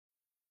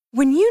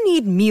When you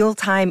need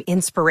mealtime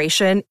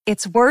inspiration,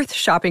 it's worth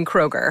shopping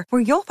Kroger,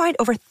 where you'll find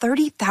over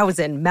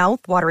 30,000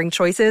 mouth-watering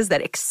choices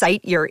that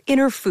excite your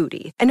inner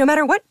foodie. And no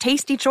matter what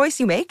tasty choice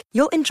you make,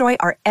 you'll enjoy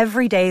our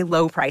everyday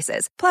low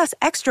prices, plus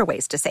extra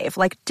ways to save,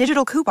 like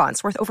digital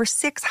coupons worth over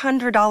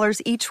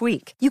 $600 each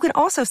week. You can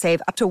also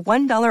save up to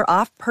 $1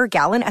 off per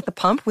gallon at the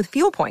pump with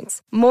fuel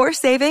points. More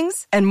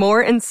savings and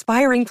more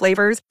inspiring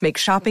flavors make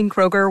shopping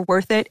Kroger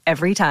worth it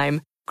every time.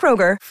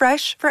 Kroger,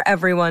 fresh for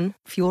everyone.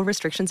 Fuel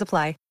restrictions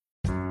apply.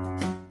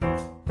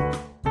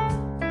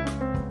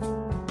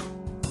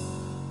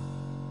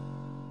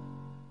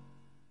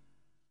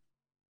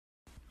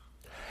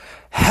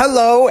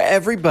 Hello,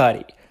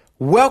 everybody.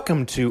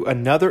 Welcome to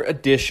another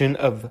edition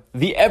of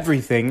the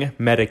Everything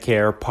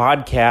Medicare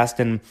podcast,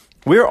 and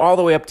we're all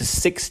the way up to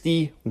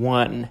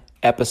 61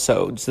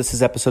 episodes. This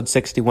is episode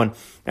 61,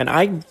 and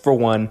I, for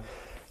one,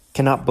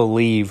 cannot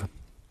believe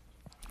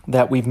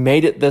that we've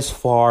made it this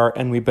far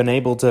and we've been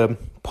able to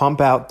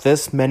pump out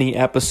this many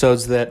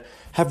episodes that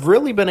have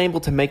really been able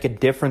to make a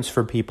difference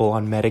for people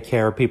on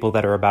Medicare, people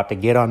that are about to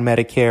get on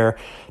Medicare,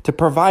 to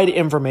provide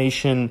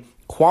information,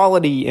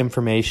 quality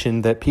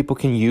information that people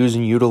can use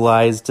and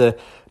utilize to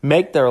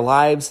make their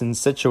lives and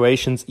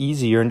situations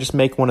easier and just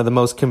make one of the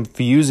most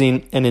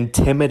confusing and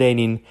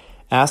intimidating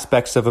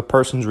aspects of a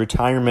person's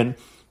retirement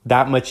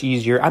that much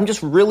easier. I'm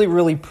just really,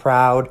 really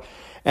proud,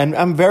 and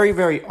I'm very,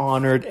 very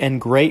honored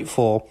and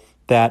grateful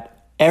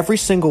that every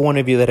single one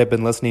of you that have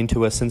been listening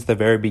to us since the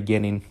very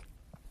beginning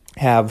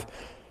have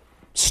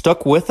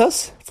stuck with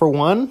us, for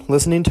one,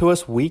 listening to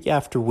us week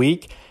after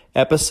week,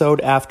 episode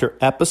after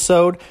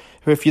episode.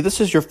 If this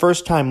is your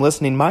first time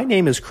listening, my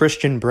name is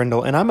Christian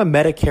Brindle, and I'm a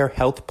Medicare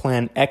health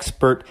plan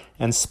expert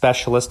and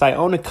specialist. I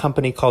own a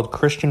company called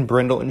Christian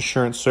Brindle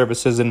Insurance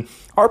Services, and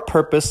our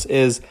purpose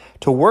is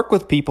to work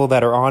with people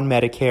that are on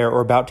Medicare or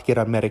about to get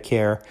on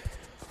Medicare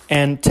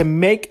and to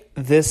make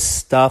this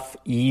stuff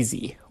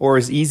easy, or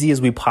as easy as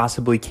we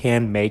possibly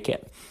can make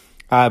it.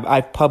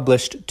 I've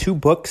published 2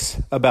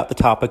 books about the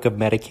topic of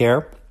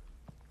Medicare,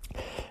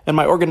 and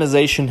my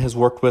organization has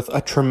worked with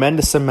a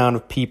tremendous amount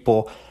of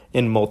people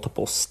in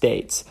multiple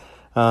states.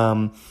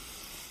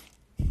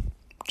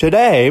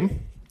 Today,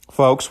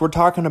 folks, we're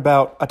talking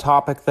about a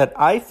topic that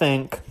I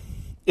think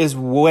is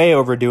way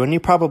overdue, and you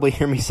probably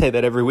hear me say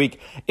that every week.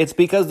 It's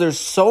because there's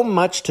so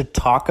much to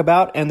talk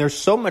about, and there's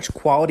so much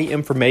quality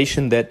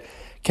information that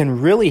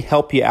can really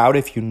help you out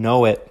if you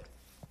know it,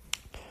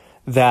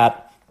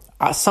 that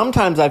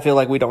sometimes I feel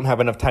like we don't have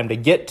enough time to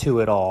get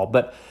to it all,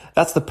 but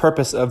that's the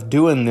purpose of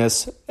doing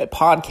this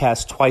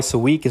podcast twice a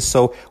week, is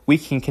so we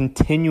can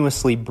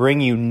continuously bring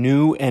you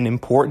new and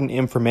important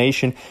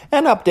information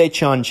and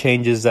update you on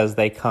changes as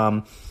they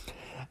come.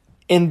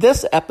 In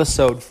this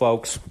episode,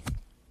 folks,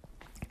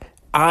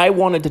 I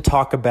wanted to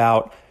talk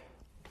about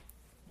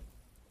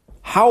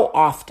how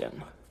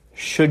often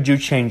should you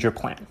change your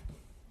plan?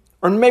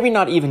 Or maybe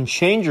not even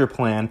change your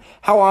plan.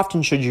 How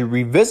often should you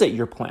revisit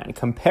your plan,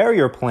 compare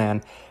your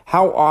plan?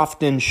 How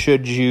often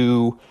should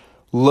you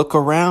look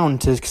around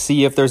to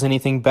see if there's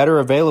anything better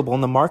available in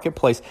the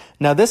marketplace?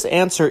 Now, this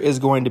answer is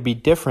going to be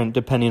different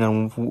depending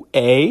on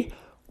A,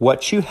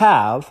 what you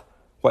have,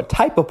 what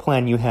type of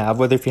plan you have,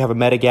 whether if you have a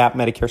Medigap,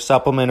 Medicare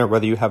Supplement, or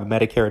whether you have a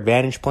Medicare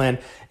Advantage plan,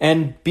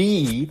 and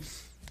B,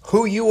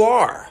 who you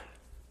are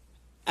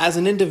as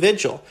an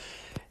individual.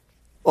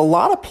 A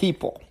lot of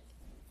people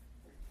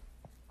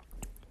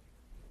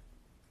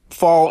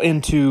fall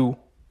into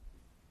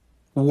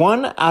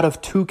one out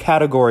of 2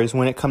 categories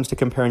when it comes to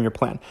comparing your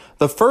plan.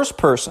 The first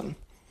person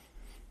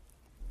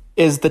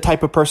is the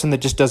type of person that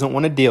just doesn't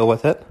want to deal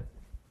with it.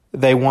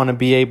 They want to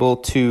be able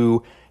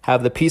to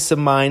have the peace of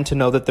mind to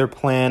know that their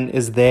plan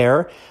is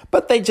there,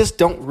 but they just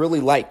don't really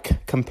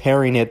like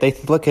comparing it. They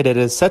look at it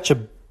as such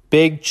a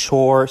big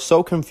chore,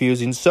 so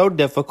confusing, so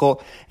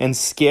difficult, and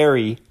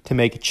scary to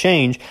make a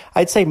change.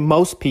 I'd say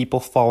most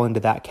people fall into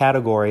that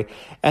category.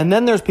 And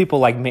then there's people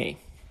like me.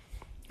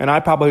 And I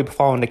probably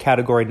fall into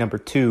category number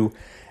 2,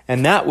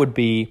 and that would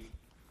be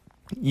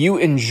you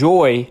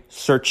enjoy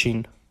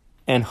searching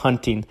and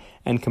hunting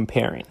and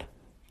comparing.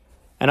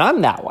 And I'm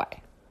that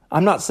way.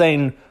 I'm not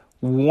saying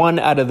one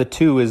out of the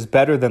 2 is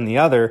better than the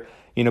other,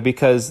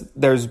 because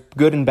there's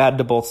good and bad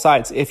to both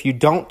sides. If you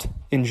don't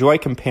enjoy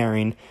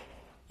comparing,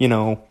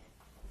 the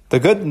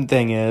good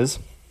thing is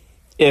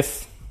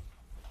if,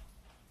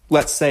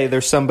 let's say,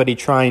 there's somebody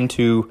trying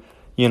to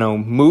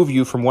move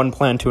you from one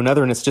plan to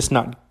another, and it's just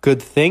not a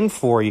good thing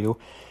for you,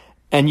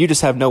 and you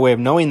just have no way of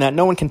knowing that,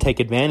 no one can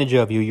take advantage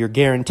of you. You're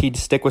guaranteed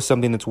to stick with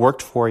something that's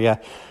worked for you.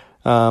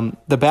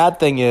 The bad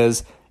thing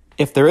is,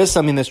 if there is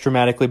something that's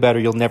dramatically better,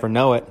 you'll never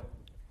know it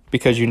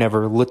because you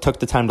never took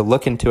the time to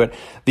look into it.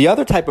 The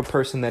other type of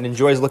person that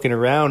enjoys looking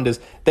around is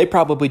they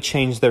probably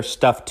change their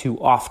stuff too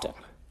often.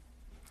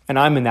 And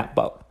I'm in that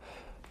boat.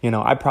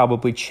 I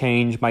probably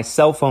change my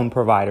cell phone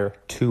provider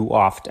too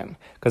often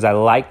because I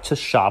like to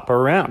shop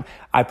around.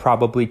 I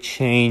probably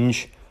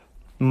change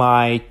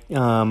my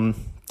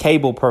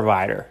cable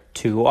provider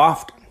too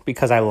often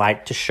because I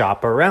like to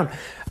shop around.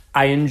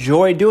 I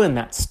enjoy doing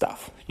that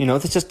stuff.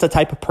 It's just the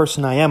type of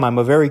person I am. I'm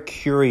a very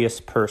curious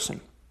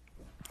person.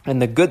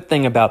 And the good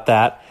thing about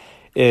that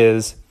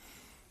is,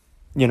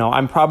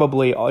 I'm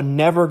probably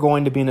never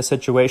going to be in a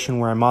situation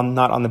where I'm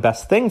not on the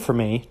best thing for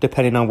me,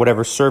 depending on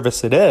whatever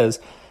service it is.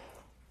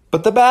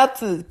 But the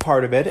bad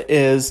part of it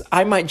is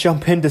I might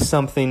jump into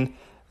something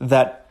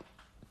that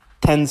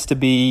tends to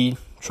be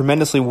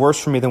tremendously worse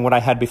for me than what I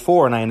had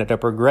before, and I ended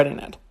up regretting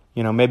it.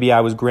 Maybe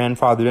I was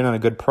grandfathered in on a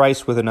good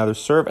price with another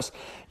service,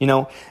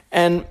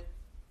 and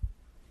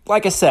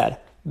like I said,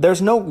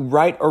 there's no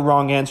right or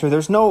wrong answer.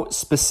 There's no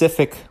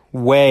specific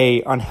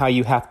way on how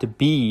you have to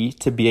be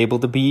able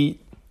to be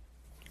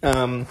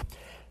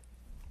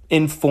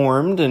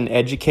informed and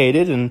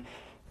educated and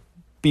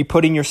be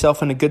putting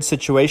yourself in a good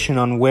situation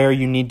on where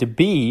you need to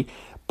be,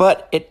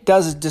 but it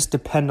does just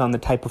depend on the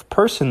type of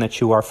person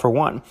that you are, for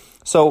one.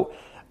 So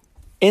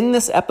in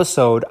this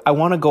episode, I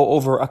want to go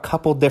over a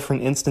couple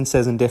different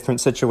instances and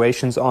different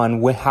situations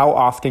on how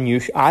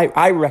often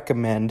I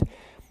recommend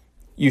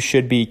you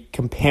should be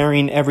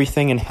comparing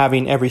everything and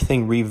having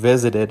everything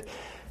revisited.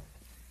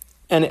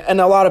 And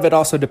a lot of it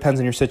also depends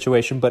on your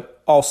situation,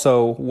 but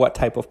also what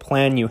type of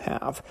plan you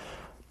have.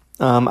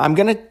 I'm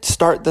going to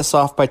start this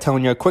off by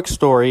telling you a quick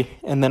story,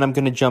 and then I'm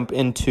going to jump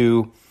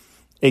into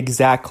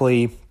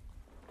exactly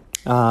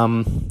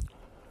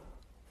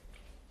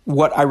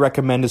what I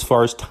recommend as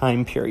far as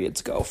time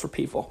periods go for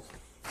people.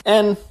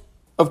 And,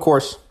 of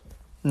course,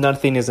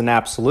 nothing is an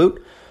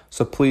absolute,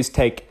 so please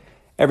take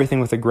everything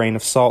with a grain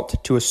of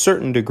salt to a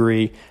certain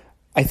degree.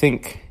 I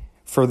think,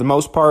 for the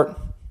most part,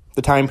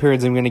 the time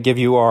periods I'm going to give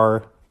you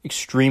are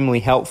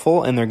extremely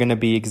helpful, and they're going to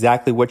be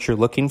exactly what you're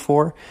looking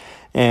for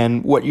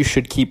and what you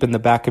should keep in the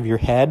back of your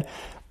head.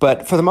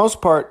 But for the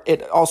most part,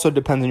 it also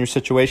depends on your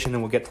situation,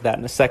 and we'll get to that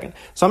in a second.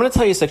 So I'm going to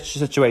tell you a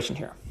situation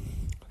here.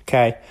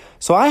 Okay?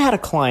 So I had a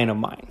client of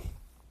mine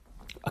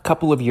a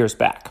couple of years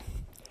back,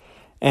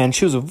 and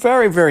she was a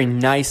very, very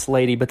nice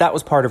lady, but that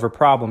was part of her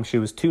problem. She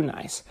was too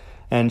nice,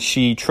 and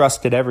she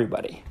trusted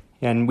everybody.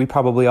 And we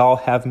probably all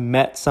have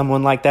met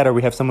someone like that, or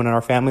we have someone in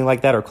our family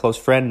like that, or close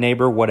friend,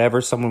 neighbor, whatever,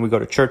 someone we go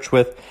to church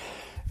with.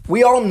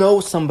 We all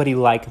know somebody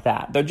like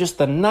that. They're just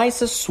the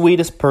nicest,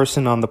 sweetest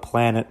person on the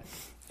planet,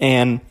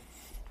 and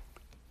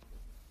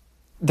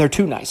they're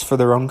too nice for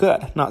their own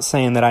good. Not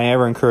saying that I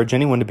ever encourage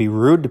anyone to be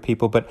rude to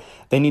people, but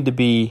they need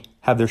to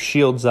have their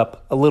shields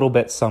up a little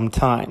bit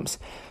sometimes.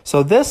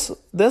 So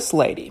this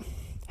lady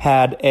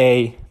had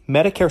a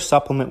Medicare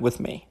supplement with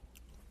me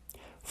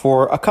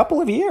for a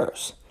couple of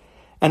years,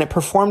 and it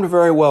performed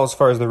very well as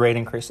far as the rate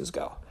increases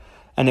go.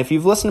 And if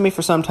you've listened to me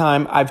for some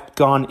time, I've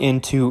gone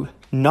into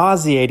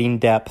nauseating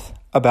depth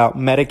about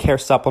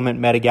Medicare supplement,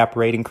 Medigap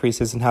rate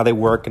increases and how they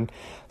work and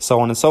so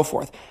on and so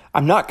forth.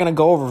 I'm not going to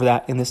go over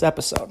that in this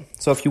episode.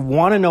 So if you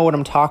want to know what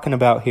I'm talking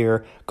about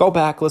here, go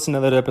back, listen to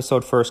that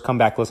episode first, come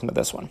back, listen to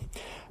this one.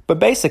 But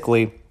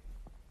basically,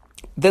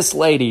 this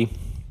lady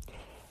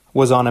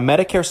was on a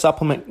Medicare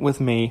supplement with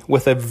me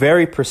with a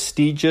very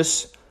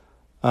prestigious,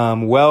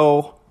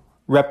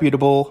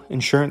 reputable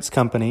insurance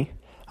company.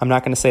 I'm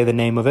not going to say the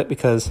name of it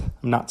because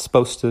I'm not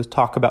supposed to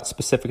talk about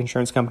specific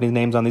insurance companies'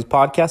 names on these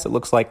podcasts. It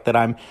looks like that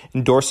I'm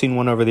endorsing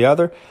one over the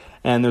other,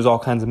 and there's all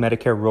kinds of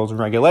Medicare rules and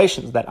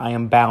regulations that I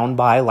am bound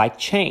by like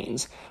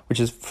chains, which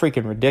is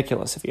freaking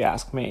ridiculous if you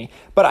ask me.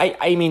 But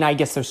I mean, I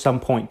guess there's some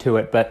point to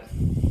it, but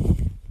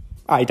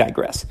I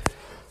digress.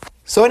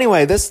 So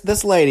anyway,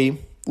 this lady,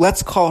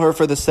 let's call her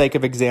for the sake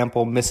of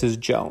example, Mrs.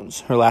 Jones.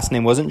 Her last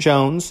name wasn't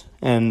Jones,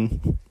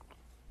 and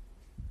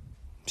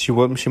she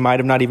might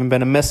have not even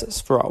been a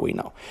Mrs. for all we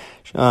know.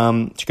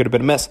 She could have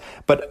been a Miss.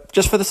 But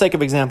just for the sake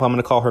of example, I'm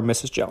going to call her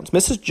Mrs. Jones.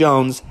 Mrs.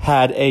 Jones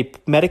had a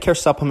Medicare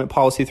supplement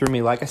policy through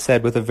me, like I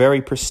said, with a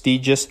very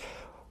prestigious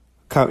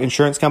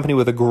insurance company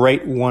with a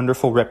great,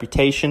 wonderful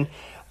reputation.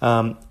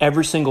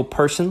 Every single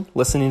person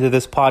listening to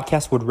this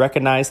podcast would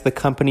recognize the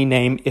company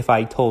name if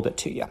I told it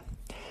to you.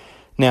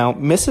 Now,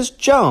 Mrs.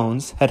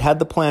 Jones had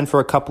the plan for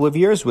a couple of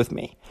years with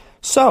me.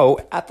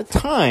 So, at the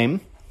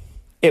time,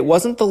 it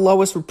wasn't the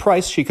lowest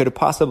price she could have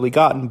possibly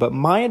gotten, but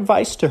my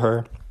advice to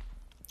her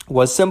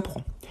was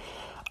simple.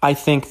 I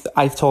think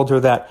I told her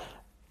that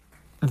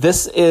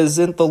this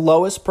isn't the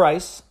lowest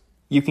price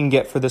you can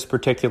get for this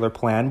particular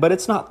plan, but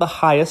it's not the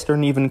highest or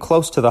even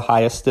close to the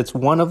highest. It's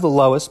one of the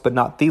lowest, but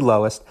not the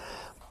lowest.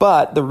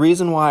 But the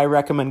reason why I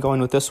recommend going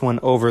with this one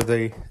over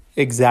the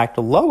exact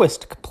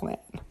lowest plan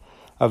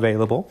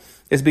available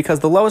is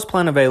because the lowest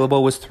plan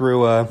available was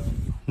through a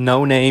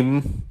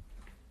no-name,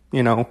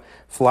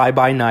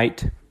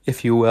 fly-by-night,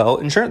 if you will,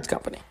 insurance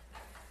company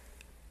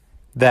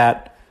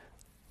that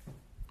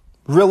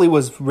really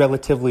was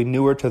relatively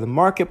newer to the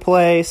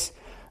marketplace.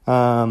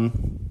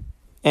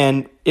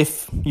 And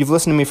if you've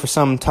listened to me for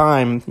some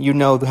time, you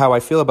know how I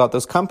feel about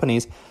those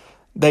companies.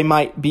 They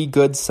might be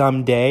good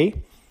someday,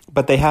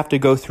 but they have to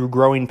go through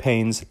growing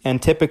pains.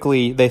 And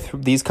typically,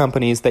 these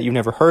companies that you've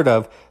never heard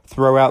of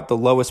throw out the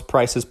lowest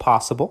prices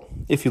possible.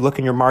 If you look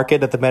in your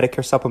market at the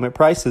Medicare supplement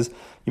prices,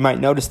 you might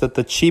notice that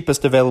the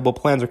cheapest available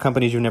plans are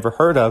companies you've never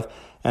heard of.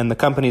 And the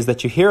companies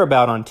that you hear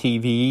about on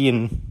TV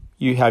and,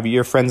 you have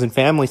your friends and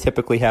family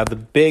typically have the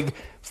big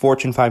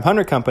Fortune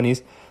 500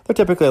 companies. They're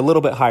typically a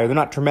little bit higher. They're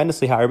not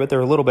tremendously higher, but they're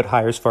a little bit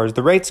higher as far as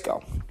the rates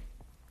go.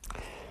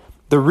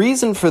 The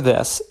reason for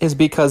this is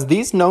because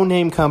these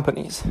no-name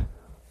companies,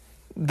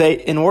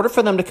 in order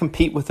for them to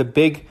compete with the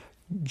big,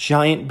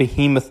 giant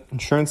behemoth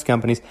insurance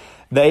companies,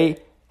 they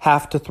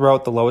have to throw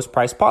out the lowest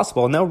price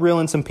possible. And they'll reel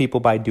in some people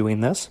by doing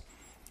this,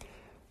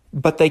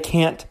 but they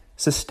can't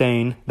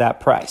sustain that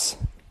price.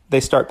 They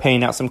start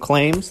paying out some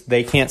claims.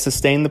 They can't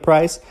sustain the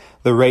price.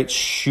 The rates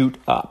shoot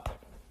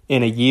up.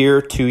 In a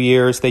year, 2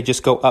 years, they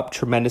just go up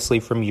tremendously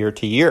from year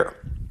to year.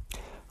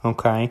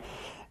 Okay?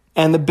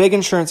 And the big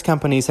insurance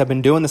companies have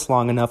been doing this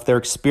long enough. They're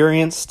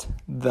experienced.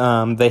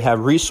 They have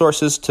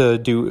resources to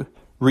do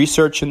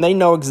research, and they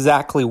know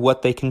exactly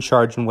what they can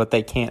charge and what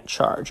they can't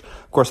charge.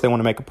 Of course, they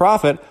want to make a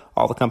profit.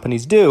 All the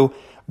companies do.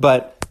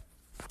 But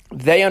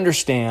they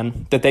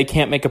understand that they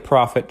can't make a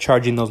profit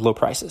charging those low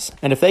prices.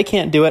 And if they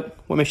can't do it,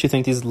 what makes you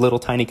think these little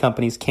tiny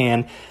companies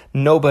can?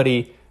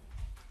 Nobody...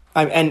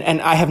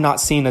 And I have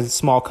not seen a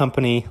small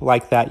company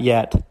like that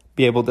yet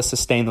be able to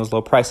sustain those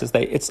low prices.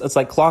 It's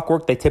like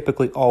clockwork. They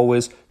typically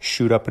always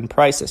shoot up in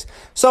prices.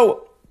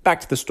 So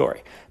back to the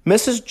story.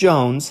 Mrs.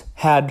 Jones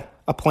had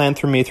a plan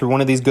through me through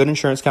one of these good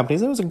insurance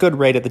companies. It was a good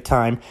rate at the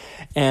time.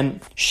 And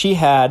she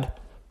had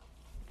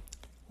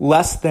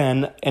less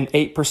than an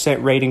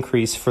 8% rate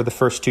increase for the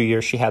first 2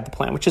 years she had the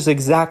plan, which is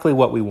exactly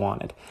what we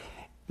wanted.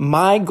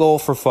 My goal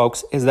for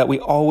folks is that we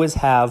always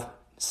have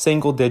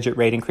single-digit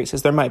rate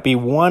increases. There might be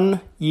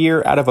 1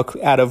 year out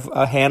of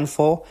a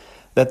handful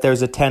that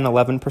there's a 10,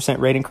 11%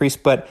 rate increase,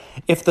 but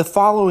if the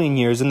following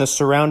years and the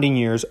surrounding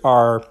years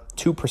are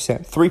 2%,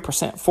 3%,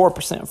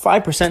 4%,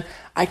 5%,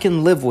 I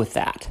can live with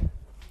that.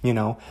 You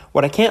know,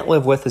 what I can't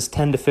live with is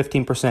 10 to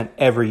 15%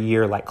 every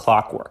year like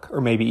clockwork,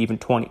 or maybe even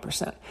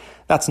 20%.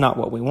 That's not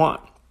what we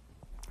want.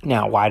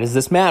 Now, why does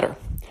this matter?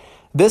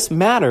 This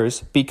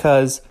matters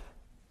because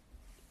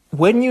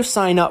when you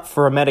sign up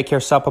for a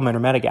Medicare supplement or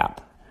Medigap,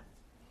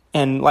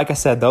 and like I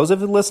said, those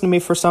of you listened to me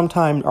for some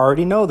time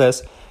already know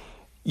this,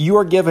 you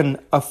are given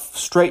a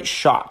straight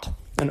shot,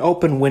 an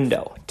open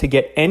window to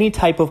get any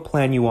type of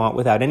plan you want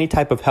without any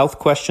type of health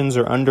questions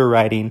or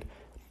underwriting,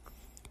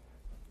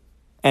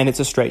 and it's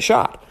a straight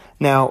shot.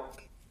 Now,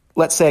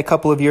 let's say a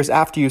couple of years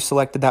after you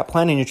selected that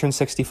plan and you turn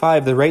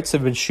 65, the rates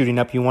have been shooting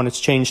up, you want it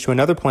to change to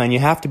another plan, you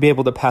have to be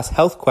able to pass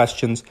health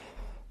questions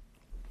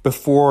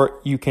before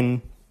you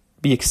can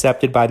be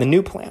accepted by the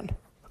new plan,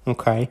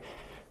 okay?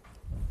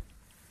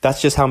 That's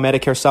just how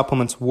Medicare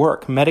supplements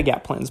work.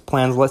 Medigap plans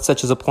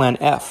such as a Plan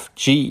F,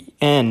 G,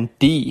 N,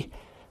 D,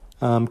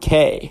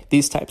 K,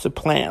 these types of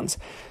plans.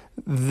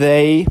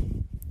 They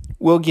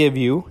will give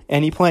you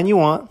any plan you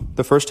want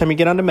the first time you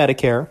get onto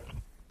Medicare,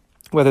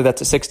 whether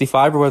that's at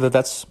 65 or whether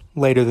that's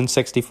later than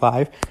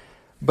 65.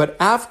 But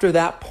after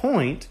that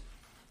point,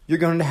 you're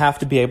going to have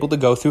to be able to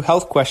go through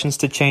health questions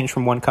to change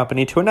from one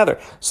company to another.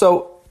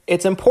 So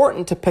it's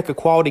important to pick a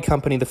quality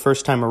company the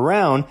first time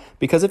around,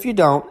 because if you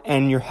don't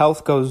and your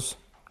health goes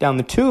down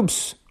the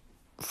tubes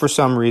for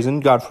some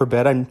reason, God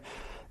forbid, and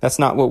that's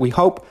not what we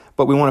hope,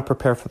 but we want to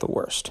prepare for the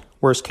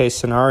worst case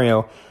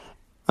scenario.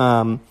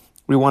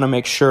 We want to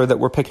make sure that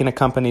we're picking a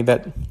company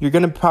that you're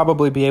going to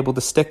probably be able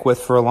to stick with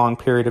for a long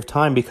period of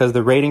time, because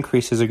the rate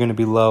increases are going to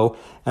be low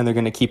and they're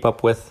going to keep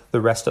up with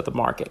the rest of the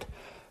market.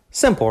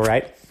 Simple,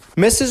 right?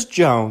 Mrs.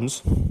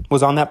 Jones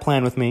was on that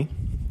plan with me.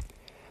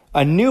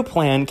 A new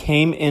plan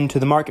came into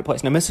the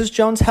marketplace. Now, Mrs.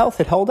 Jones' health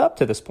had held up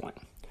to this point.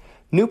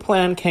 New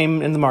plan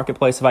came in the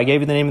marketplace. If I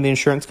gave you the name of the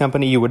insurance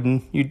company,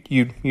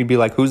 you'd be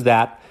like, "Who's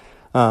that?"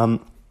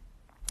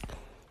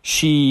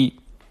 She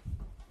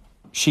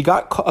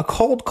got a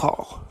cold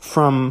call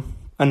from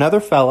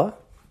another fella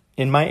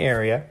in my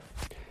area,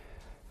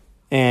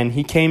 and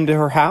he came to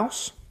her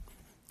house.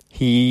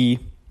 He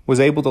was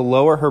able to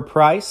lower her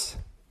price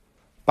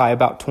by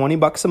about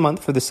 $20 a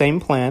month for the same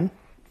plan,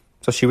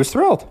 so she was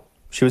thrilled.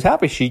 She was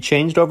happy. She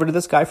changed over to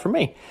this guy for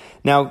me.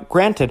 Now,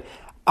 granted,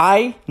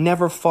 I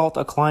never fault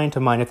a client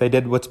of mine if they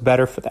did what's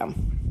better for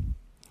them.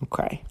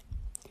 Okay.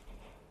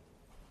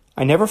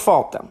 I never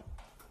fault them.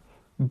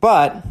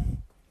 But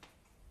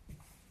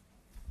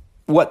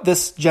what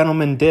this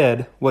gentleman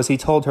did was he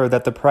told her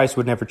that the price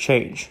would never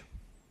change.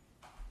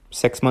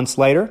 6 months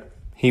later,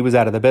 he was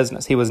out of the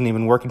business. He wasn't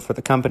even working for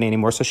the company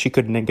anymore, so she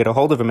couldn't get a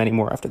hold of him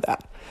anymore after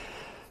that.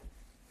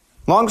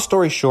 Long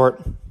story short,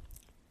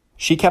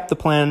 she kept the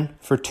plan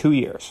for 2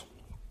 years.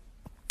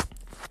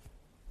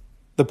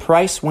 The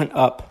price went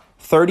up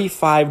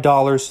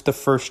 $35 the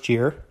first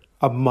year,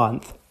 a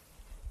month.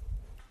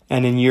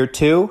 And in year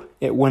 2,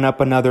 it went up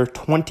another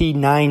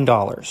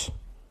 $29.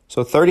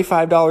 So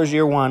 $35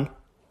 year 1,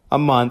 a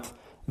month,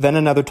 then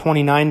another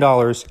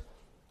 $29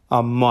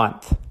 a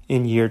month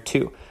in year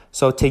 2.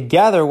 So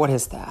together, what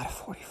is that?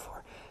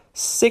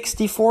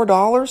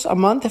 $64 a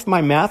month, if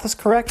my math is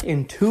correct,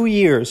 in 2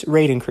 years,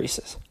 rate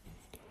increases.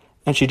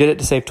 And she did it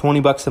to save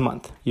 $20 a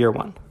month, year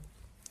 1.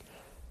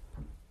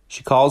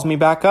 She calls me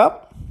back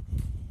up,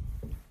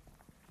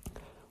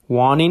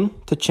 wanting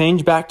to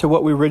change back to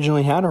what we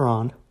originally had her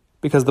on,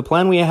 because the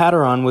plan we had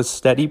her on was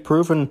steady,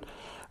 proven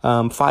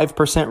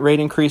 5% rate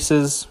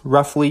increases,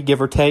 roughly,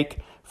 give or take,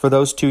 for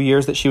those 2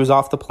 years that she was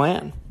off the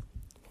plan.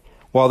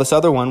 While this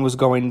other one was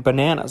going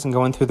bananas and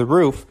going through the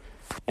roof,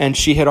 and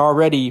she had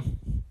already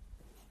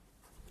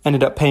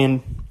ended up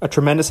paying a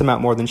tremendous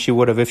amount more than she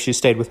would have if she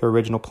stayed with her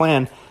original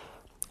plan.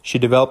 She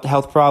developed a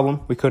health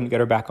problem. We couldn't get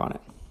her back on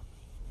it.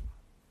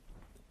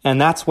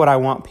 And that's what I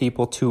want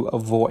people to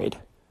avoid.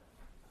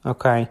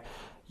 Okay?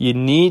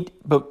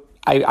 The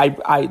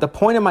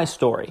point of my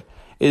story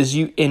is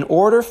in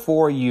order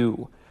for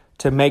you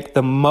to make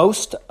the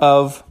most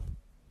of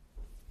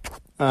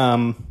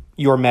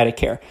your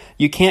Medicare,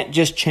 you can't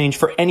just change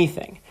for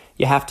anything.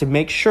 You have to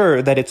make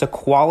sure that it's a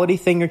quality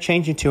thing you're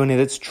changing to and that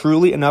it's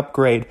truly an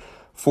upgrade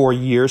for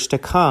years to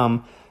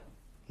come,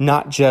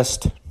 not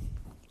just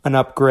an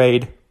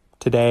upgrade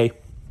today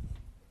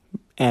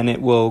and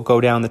it will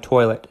go down the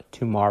toilet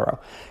tomorrow.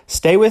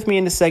 Stay with me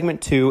into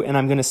segment 2, and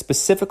I'm going to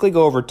specifically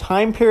go over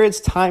time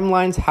periods,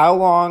 timelines, how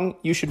long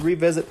you should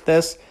revisit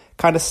this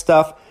kind of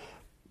stuff,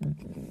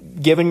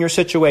 given your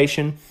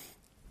situation,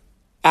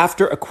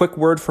 after a quick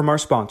word from our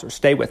sponsor.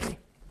 Stay with me.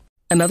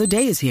 Another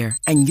day is here,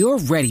 and you're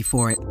ready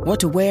for it. What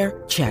to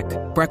wear? Check.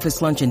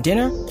 Breakfast, lunch, and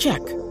dinner?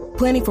 Check.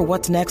 Planning for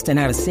what's next and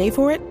how to save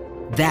for it?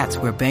 That's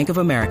where Bank of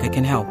America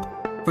can help.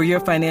 For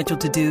your financial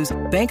to-dos,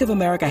 Bank of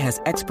America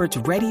has experts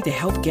ready to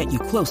help get you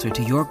closer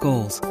to your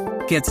goals.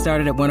 Get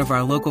started at one of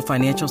our local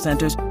financial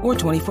centers or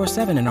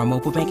 24/7 in our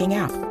mobile banking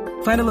app.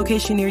 Find a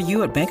location near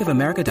you at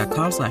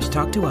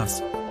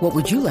bankofamerica.com/talktous. What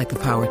would you like the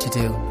power to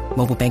do?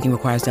 Mobile banking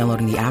requires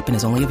downloading the app and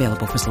is only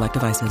available for select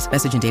devices.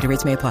 Message and data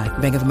rates may apply.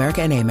 Bank of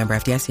America N.A., member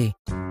FDIC.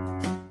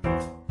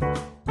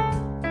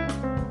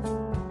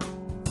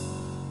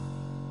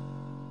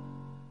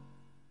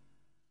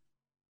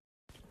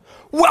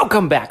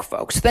 Welcome back,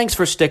 folks. Thanks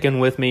for sticking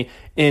with me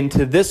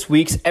into this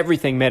week's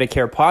Everything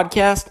Medicare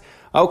podcast.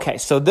 Okay,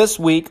 so this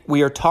week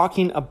we are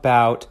talking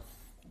about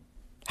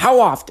how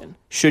often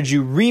should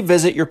you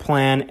revisit your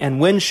plan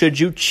and when should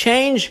you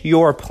change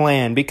your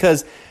plan?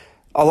 Because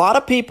a lot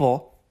of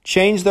people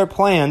change their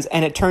plans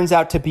and it turns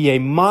out to be a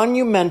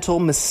monumental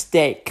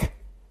mistake.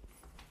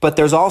 But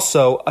there's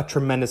also a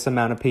tremendous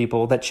amount of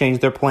people that change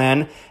their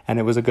plan and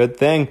it was a good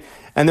thing.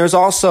 And there's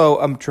also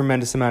a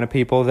tremendous amount of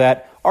people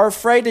that are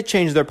afraid to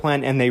change their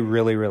plan and they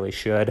really, really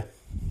should.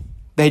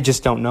 They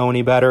just don't know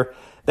any better.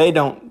 They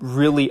don't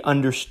really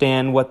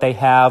understand what they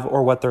have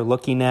or what they're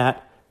looking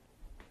at.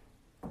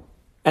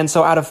 And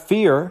so out of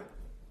fear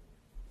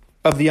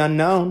of the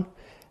unknown,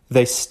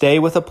 they stay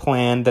with a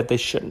plan that they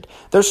shouldn't.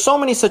 There's so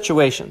many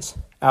situations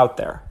out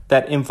there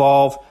that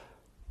involve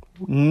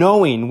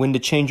knowing when to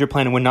change your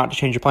plan and when not to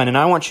change your plan. And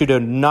I want you to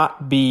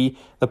not be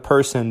the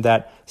person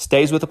that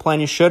stays with a plan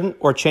you shouldn't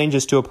or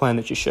changes to a plan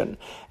that you shouldn't.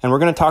 And we're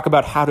going to talk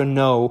about how to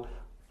know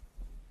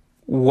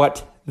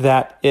what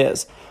that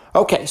is.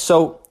 Okay,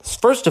 so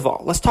first of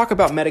all, let's talk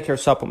about Medicare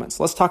supplements.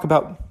 Let's talk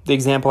about the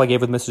example I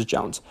gave with Mrs.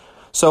 Jones.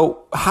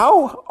 So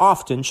how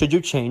often should you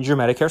change your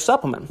Medicare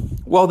supplement?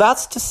 Well,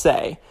 that's to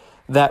say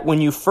that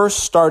when you first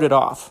started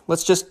off,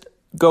 let's just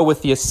go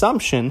with the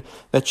assumption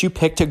that you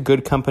picked a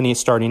good company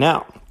starting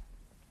out.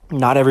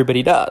 Not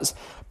everybody does,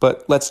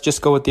 but let's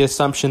just go with the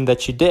assumption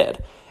that you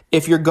did.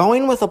 If you're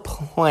going with a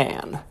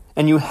plan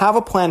and you have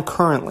a plan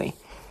currently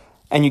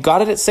and you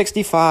got it at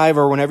 65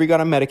 or whenever you got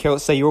on Medicare,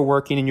 let's say you were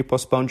working and you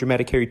postponed your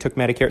Medicare, you took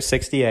Medicare at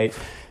 68.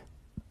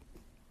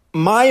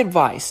 My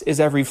advice is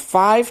every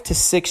 5 to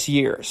 6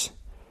 years,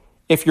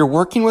 if you're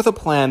working with a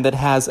plan that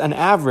has an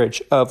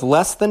average of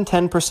less than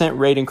 10%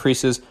 rate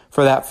increases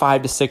for that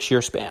 5 to 6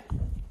 year span,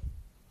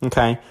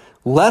 okay?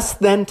 Less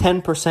than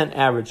 10%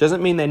 average.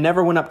 Doesn't mean they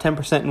never went up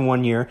 10% in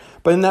 1 year,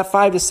 but in that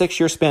 5 to 6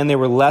 year span, they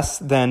were less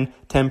than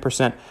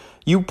 10%.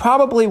 You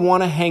probably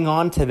want to hang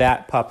on to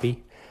that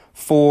puppy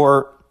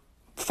for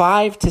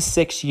 5 to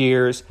 6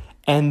 years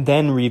and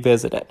then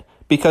revisit it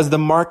because the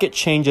market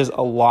changes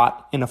a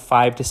lot in a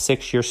 5 to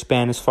 6 year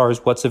span as far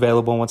as what's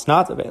available and what's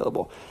not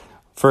available.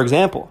 For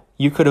example,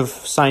 you could have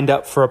signed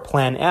up for a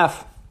Plan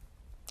F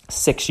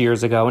 6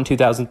 years ago in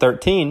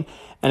 2013,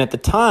 and at the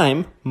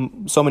time,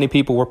 so many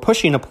people were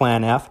pushing a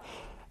Plan F,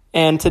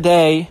 and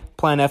today,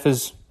 Plan F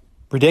is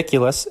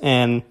ridiculous,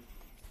 and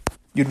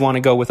you'd want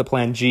to go with a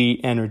Plan G,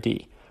 N, or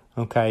D,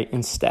 okay,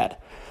 instead.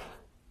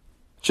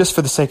 Just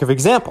for the sake of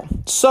example.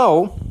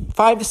 So,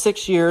 5 to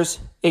 6 years,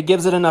 it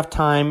gives it enough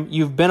time.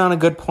 You've been on a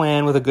good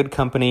plan with a good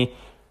company,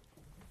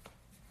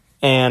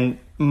 and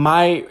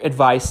my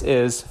advice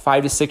is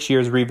 5 to 6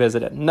 years,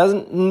 revisit it. It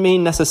doesn't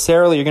mean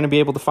necessarily you're going to be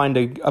able to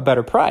find a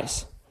better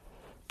price,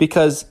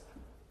 because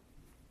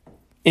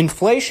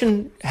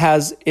inflation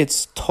has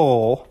its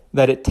toll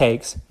that it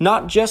takes,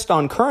 not just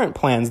on current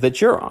plans that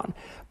you're on,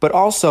 but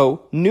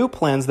also new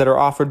plans that are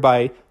offered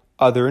by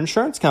other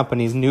insurance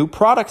companies, new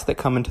products that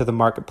come into the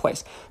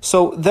marketplace.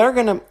 So they're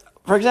going to,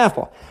 for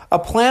example, a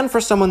plan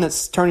for someone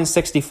that's turning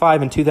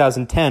 65 in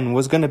 2010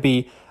 was going to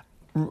be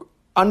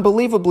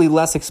unbelievably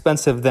less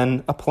expensive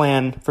than a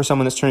plan for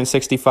someone that's turning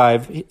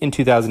 65 in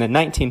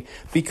 2019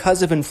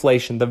 because of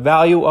inflation. The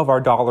value of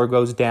our dollar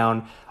goes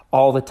down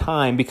all the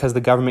time because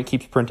the government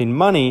keeps printing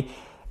money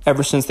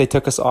ever since they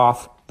took us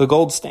off the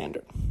gold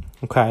standard.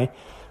 Okay?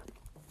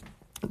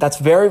 That's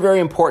very, very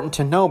important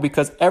to know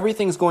because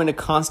everything's going to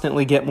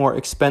constantly get more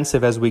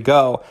expensive as we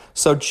go.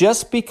 So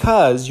just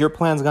because your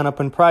plan's gone up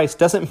in price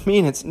doesn't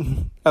mean it's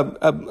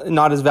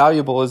not as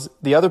valuable as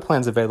the other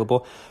plans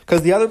available,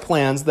 because the other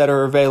plans that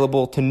are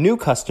available to new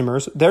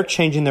customers, they're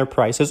changing their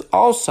prices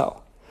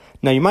also.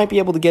 Now, you might be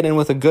able to get in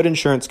with a good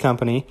insurance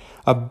company,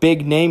 a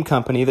big name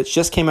company that's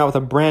just came out with a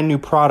brand new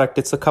product.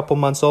 It's a couple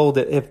months old,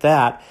 if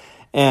that.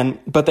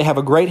 But they have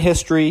a great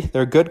history,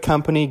 they're a good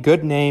company,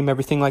 good name,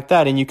 everything like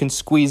that, and you can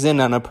squeeze in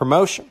on a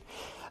promotion.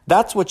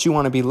 That's what you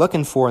want to be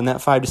looking for in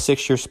that 5 to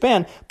 6 year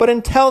span. But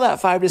until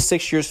that 5 to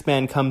 6 year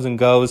span comes and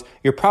goes,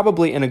 you're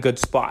probably in a good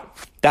spot.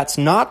 That's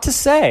not to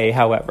say,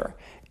 however,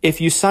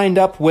 if you signed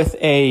up with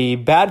a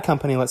bad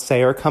company, let's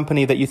say, or a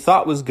company that you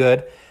thought was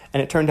good,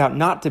 and it turned out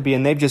not to be,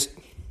 and they've just,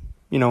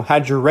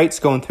 had your rates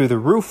going through the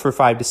roof for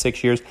 5 to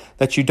 6 years,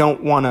 that you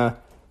don't want to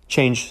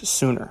change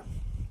sooner.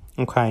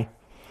 Okay?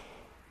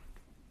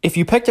 If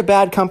you picked a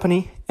bad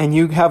company and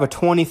you have a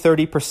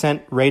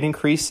 20-30% rate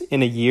increase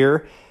in a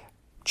year,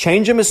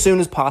 change them as soon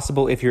as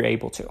possible if you're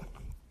able to.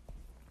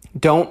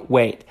 Don't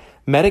wait.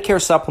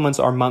 Medicare supplements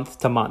are month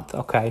to month,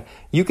 okay?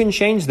 You can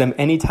change them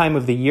any time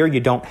of the year.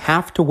 You don't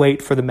have to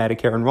wait for the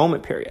Medicare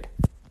enrollment period.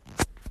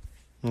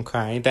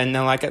 Okay, then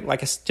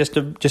just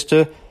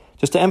to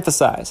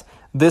emphasize,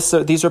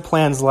 these are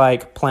plans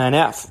like Plan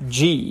F,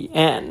 G,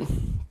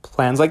 N,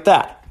 plans like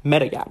that,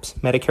 Medigaps,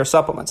 Medicare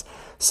supplements.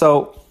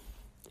 So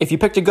if you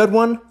picked a good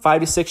one,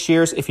 5 to 6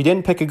 years. If you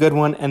didn't pick a good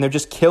one and they're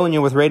just killing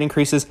you with rate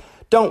increases,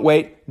 don't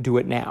wait, do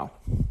it now.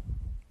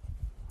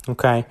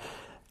 Okay,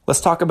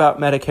 let's talk about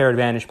Medicare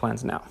Advantage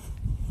plans now.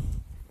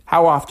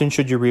 How often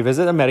should you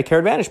revisit a Medicare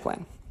Advantage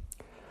plan?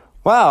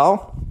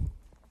 Well,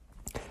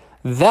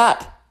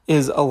 that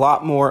is a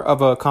lot more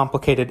of a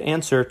complicated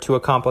answer to a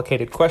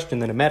complicated question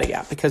than a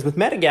Medigap, because with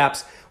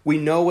Medigaps, we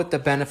know what the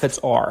benefits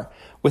are.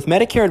 With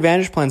Medicare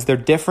Advantage plans, they're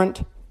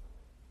different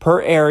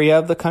per area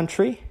of the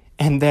country,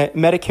 and that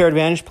Medicare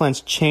Advantage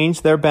plans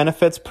change their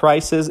benefits,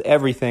 prices,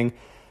 everything,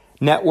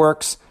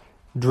 networks,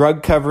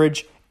 drug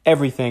coverage,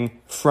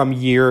 everything from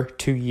year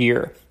to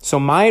year. So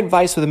my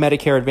advice with a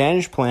Medicare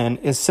Advantage plan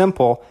is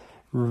simple.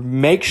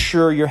 Make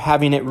sure you're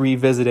having it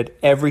revisited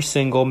every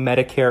single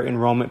Medicare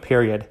enrollment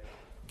period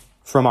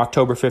from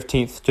October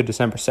 15th to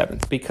December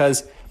 7th,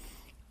 because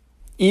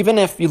even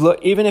if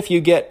you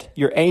get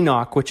your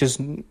ANOC,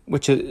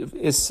 which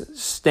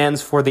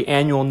stands for the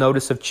annual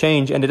notice of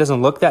change, and it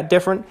doesn't look that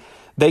different,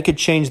 they could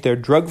change their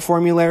drug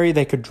formulary.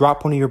 They could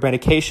drop one of your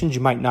medications. You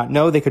might not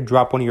know. They could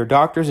drop one of your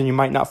doctors, and you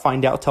might not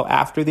find out till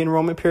after the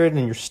enrollment period,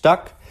 and you're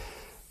stuck.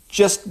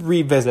 Just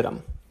revisit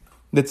them.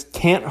 That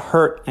can't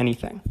hurt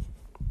anything.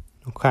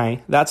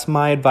 Okay, that's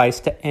my advice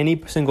to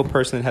any single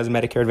person that has a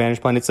Medicare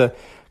Advantage plan. It's a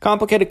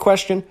complicated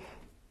question,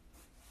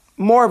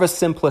 more of a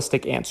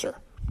simplistic answer,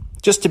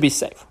 just to be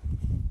safe.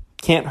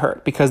 Can't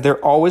hurt, because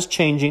they're always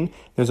changing.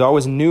 There's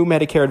always new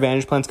Medicare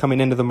Advantage plans coming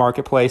into the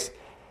marketplace.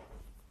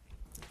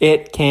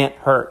 It can't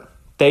hurt.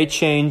 They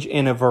change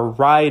in a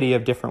variety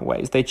of different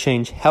ways. They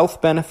change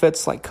health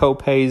benefits like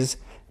co-pays,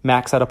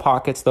 max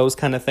out-of-pockets, those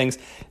kind of things.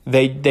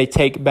 They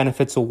take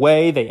benefits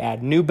away. They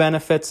add new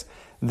benefits.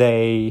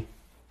 They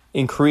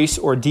increase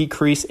or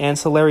decrease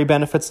ancillary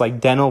benefits like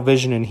dental,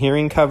 vision, and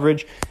hearing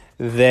coverage.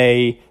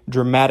 They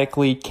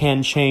dramatically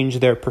can change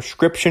their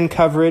prescription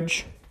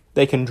coverage.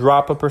 They can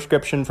drop a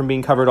prescription from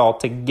being covered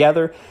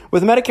altogether.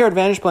 With a Medicare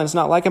Advantage plan, it's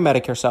not like a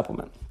Medicare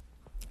supplement.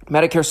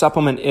 Medicare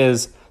supplement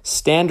is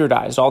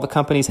standardized. All the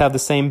companies have the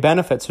same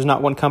benefits. There's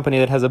not one company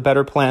that has a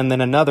better plan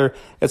than another.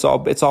 It's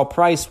all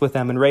priced with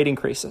them and rate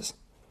increases.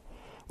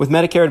 With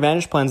Medicare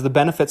Advantage plans, the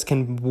benefits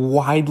can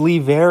widely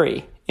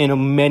vary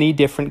in many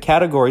different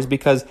categories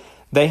because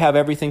they have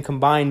everything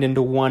combined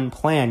into one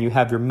plan. You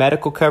have your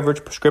medical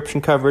coverage,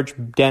 prescription coverage,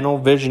 dental,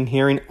 vision,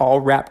 hearing, all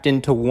wrapped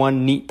into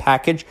one neat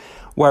package,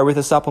 where with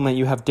a supplement,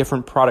 you have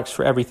different products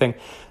for everything.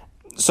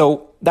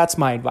 So that's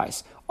my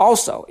advice.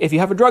 Also, if you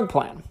have a drug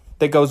plan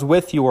that goes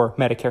with your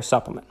Medicare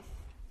supplement,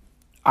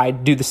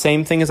 I'd do the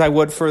same thing as I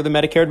would for the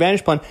Medicare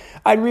Advantage plan.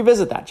 I'd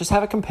revisit that. Just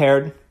have it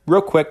compared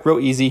real quick, real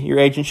easy. Your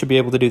agent should be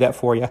able to do that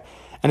for you.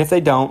 And if they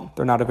don't,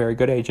 they're not a very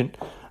good agent.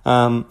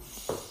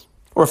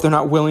 Or if they're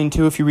not willing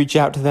to, if you reach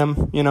out to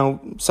them,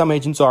 some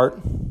agents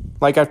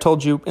aren't. Like I've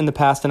told you in the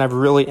past, and I've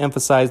really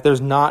emphasized,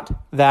 there's not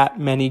that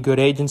many good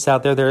agents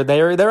out there.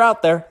 They're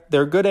out there.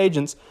 They're good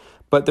agents,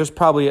 but there's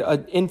probably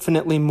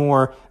infinitely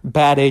more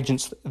bad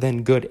agents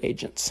than good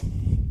agents.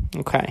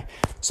 Okay,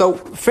 so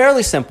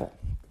fairly simple.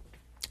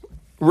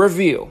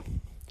 Review.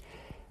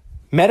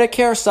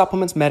 Medicare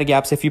supplements,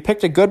 Medigaps. If you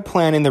picked a good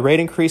plan and the rate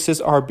increases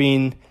are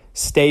being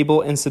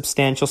stable and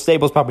substantial,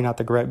 stable is probably not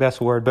the best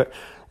word,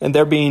 and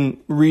they're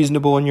being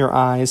reasonable in your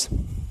eyes,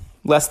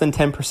 less than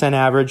 10%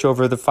 average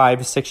over the 5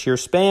 to 6 year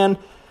span,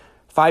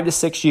 5 to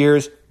 6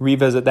 years,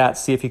 revisit that,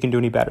 see if you can do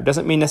any better.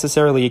 Doesn't mean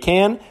necessarily you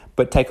can,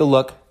 but take a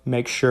look,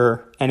 make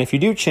sure. And if you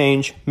do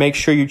change, make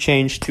sure you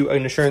change to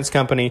an insurance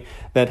company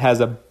that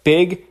has a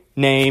big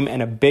name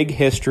and a big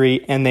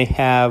history, and they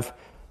have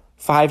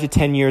 5 to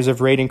 10 years of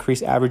rate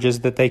increase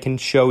averages that they can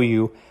show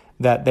you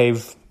that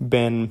they've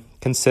been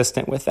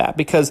consistent with that,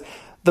 because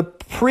the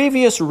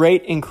previous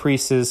rate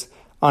increases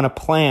on a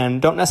plan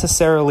don't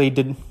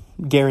necessarily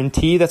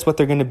guarantee that's what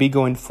they're going to be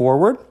going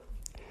forward,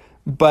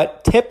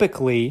 but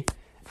typically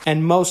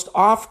and most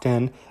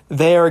often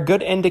they are a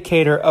good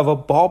indicator of a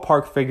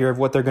ballpark figure of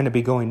what they're going to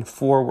be going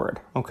forward,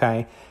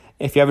 okay?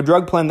 If you have a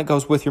drug plan that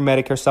goes with your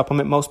Medicare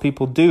supplement, most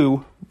people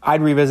do,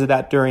 I'd revisit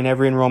that during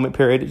every enrollment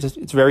period.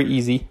 It's very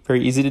easy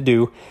to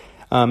do.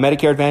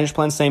 Medicare Advantage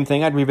plans, same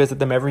thing. I'd revisit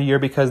them every year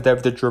because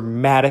of the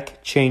dramatic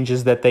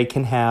changes that they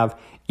can have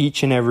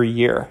each and every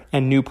year,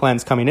 and new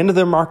plans coming into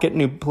their market,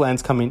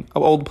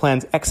 old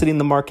plans exiting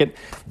the market,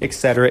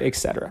 etc.,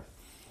 etc.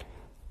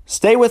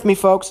 Stay with me,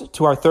 folks,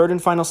 to our third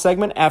and final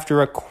segment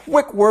after a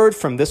quick word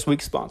from this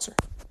week's sponsor.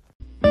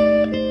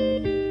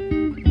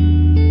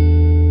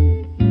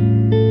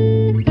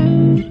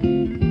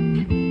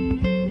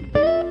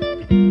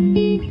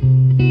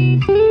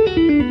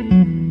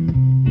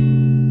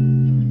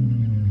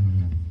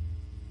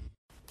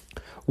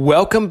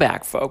 Welcome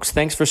back, folks.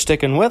 Thanks for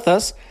sticking with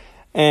us,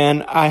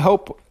 and I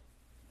hope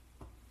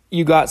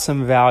you got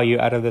some value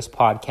out of this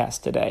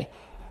podcast today.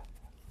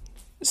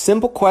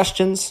 Simple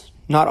questions,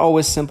 not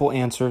always simple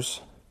answers.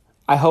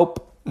 I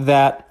hope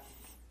that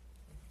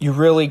you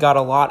really got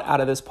a lot out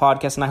of this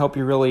podcast, and I hope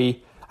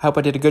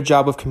I did a good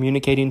job of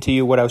communicating to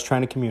you what I was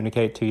trying to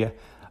communicate to you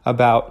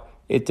about.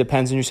 It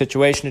depends on your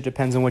situation, it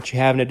depends on what you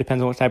have, and it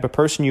depends on what type of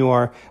person you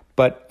are.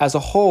 But as a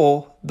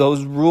whole,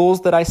 those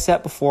rules that I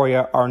set before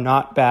you are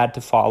not bad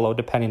to follow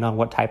depending on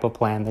what type of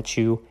plan that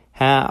you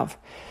have.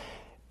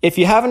 If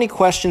you have any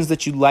questions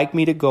that you'd like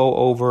me to go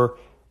over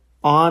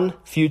on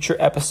future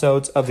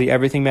episodes of the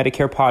Everything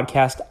Medicare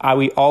podcast,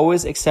 we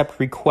always accept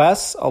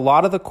requests. A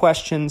lot of the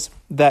questions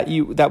that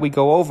we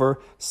go over,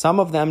 some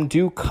of them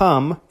do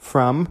come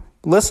from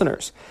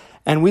listeners.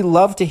 And we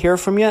love to hear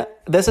from you.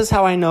 This is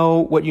how I know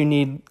what you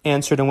need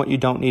answered and what you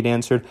don't need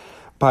answered,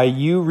 by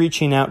you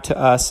reaching out to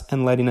us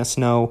and letting us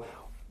know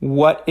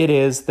what it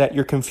is that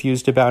you're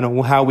confused about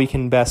and how we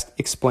can best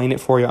explain it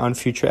for you on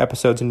future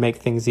episodes and make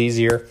things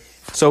easier.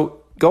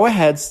 So go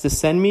ahead to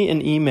send me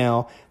an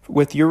email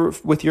with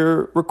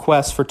your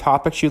requests for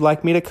topics you'd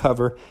like me to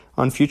cover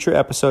on future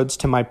episodes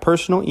to my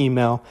personal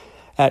email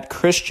at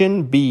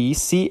Christian B,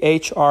 Christian,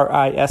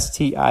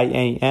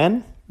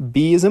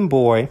 B as in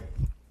boy,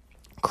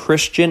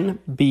 Christian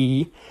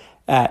B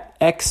at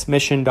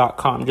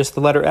xmission.com. Just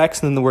the letter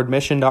X and then the word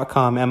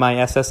mission.com,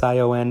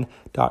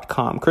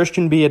 MISSION.com.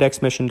 Christian B at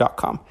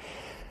xmission.com.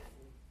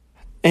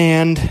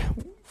 And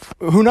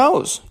who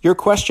knows? Your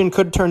question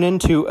could turn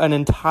into an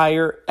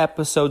entire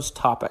episode's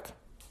topic.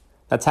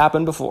 That's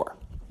happened before.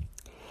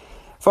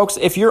 Folks,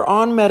 if you're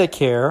on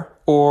Medicare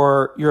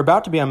or you're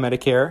about to be on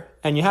Medicare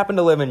and you happen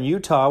to live in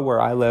Utah,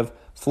 where I live,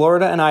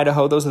 Florida and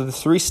Idaho, those are the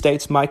 3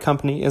 states my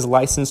company is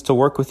licensed to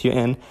work with you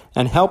in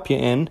and help you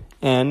in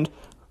and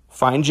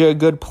find you a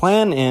good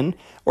plan in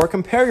or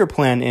compare your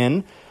plan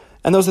in.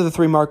 And those are the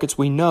 3 markets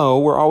we know.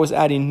 We're always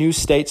adding new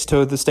states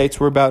to the states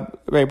we're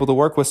able to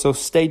work with. So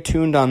stay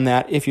tuned on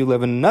that if you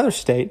live in another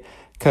state,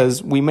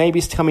 because we may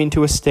be coming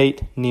to a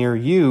state near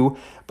you.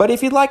 But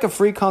if you'd like a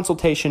free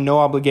consultation, no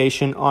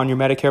obligation on your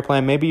Medicare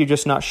plan, maybe you're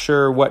just not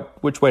sure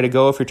which way to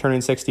go if you're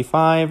turning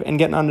 65 and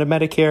getting onto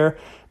Medicare.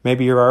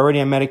 Maybe you're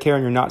already on Medicare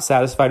and you're not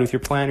satisfied with your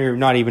plan, or you're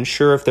not even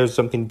sure if there's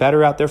something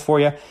better out there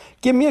for you.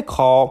 Give me a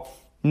call.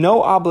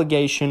 No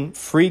obligation,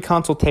 free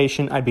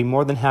consultation. I'd be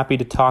more than happy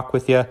to talk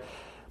with you,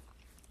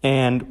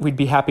 and we'd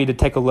be happy to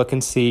take a look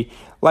and see.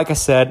 Like I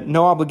said,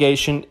 no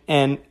obligation,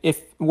 and if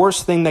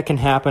worst thing that can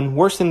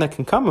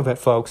come of it,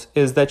 folks,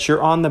 is that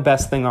you're on the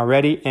best thing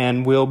already,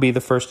 and we'll be the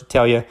first to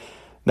tell you.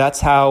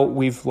 That's how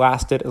we've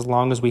lasted as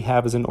long as we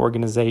have as an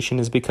organization,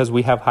 is because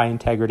we have high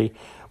integrity.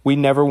 We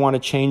never want to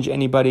change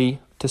anybody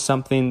to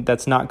something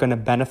that's not going to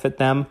benefit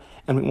them,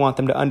 and we want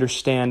them to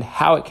understand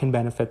how it can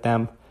benefit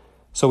them.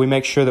 So we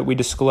make sure that we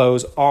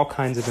disclose all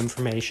kinds of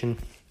information,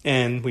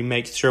 and we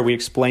make sure we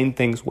explain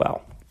things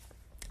well.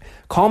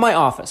 Call my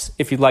office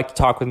if you'd like to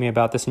talk with me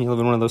about this and you live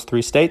in one of those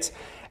 3 states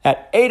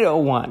at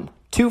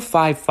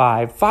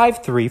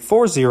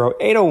 801-255-5340,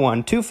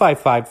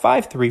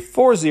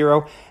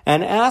 801-255-5340,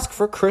 and ask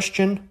for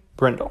Christian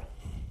Brindle.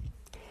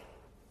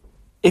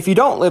 If you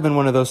don't live in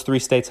one of those 3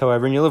 states,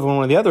 however, and you live in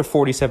one of the other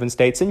 47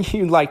 states, and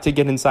you'd like to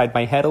get inside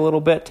my head a little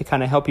bit to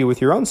kind of help you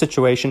with your own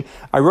situation,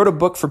 I wrote a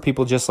book for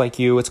people just like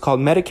you. It's called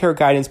Medicare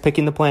Guidance,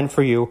 Picking the Plan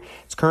for You.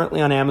 It's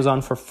currently on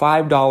Amazon for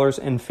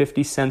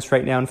 $5.50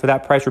 right now, and for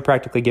that price, we're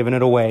practically giving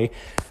it away.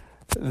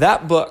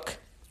 That book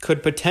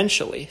could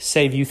potentially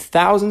save you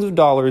thousands of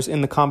dollars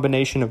in the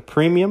combination of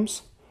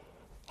premiums,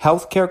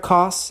 healthcare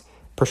costs,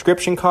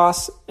 prescription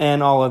costs,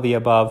 and all of the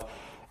above.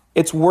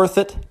 It's worth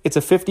it. It's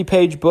a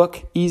 50-page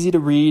book, easy to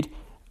read.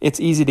 It's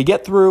easy to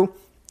get through.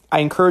 I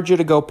encourage you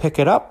to go pick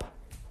it up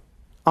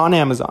on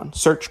Amazon.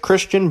 Search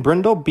Christian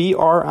Brindle,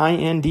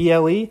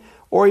 Brindle,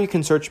 or you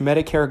can search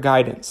Medicare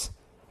Guidance.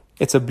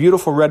 It's a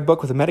beautiful red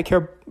book with a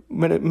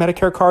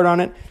Medicare card on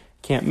it.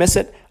 Can't miss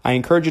it. I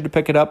encourage you to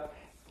pick it up.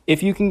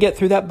 If you can get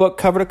through that book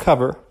cover to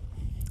cover,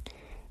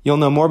 You'll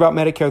know more about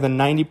Medicare than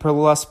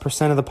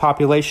 90% of the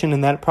population,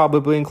 and that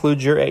probably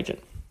includes your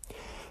agent.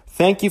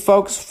 Thank you,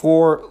 folks,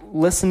 for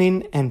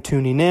listening and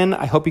tuning in.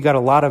 I hope you got a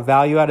lot of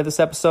value out of this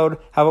episode.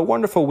 Have a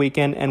wonderful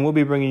weekend, and we'll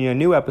be bringing you a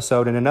new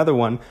episode and another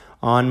one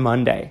on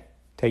Monday.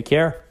 Take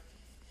care.